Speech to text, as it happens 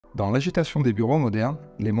Dans l'agitation des bureaux modernes,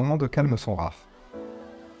 les moments de calme sont rares.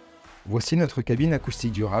 Voici notre cabine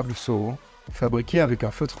acoustique durable Soho, fabriquée avec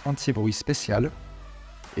un feutre anti-bruit spécial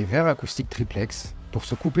et verre acoustique triplex pour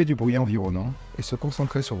se couper du bruit environnant et se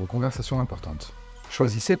concentrer sur vos conversations importantes.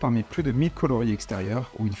 Choisissez parmi plus de 1000 coloris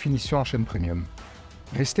extérieurs ou une finition en chaîne premium.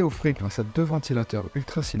 Restez au frais grâce à 2 ventilateurs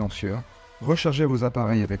ultra silencieux. Rechargez vos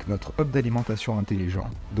appareils avec notre hub d'alimentation intelligent,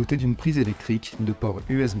 doté d'une prise électrique, de ports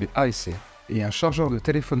USB A et C, et un chargeur de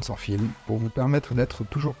téléphone sans fil pour vous permettre d'être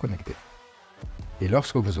toujours connecté. Et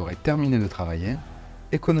lorsque vous aurez terminé de travailler,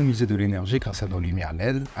 économisez de l'énergie grâce à nos lumières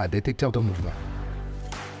LED à détecteur de mouvement.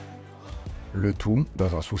 Le tout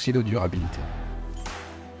dans un souci de durabilité.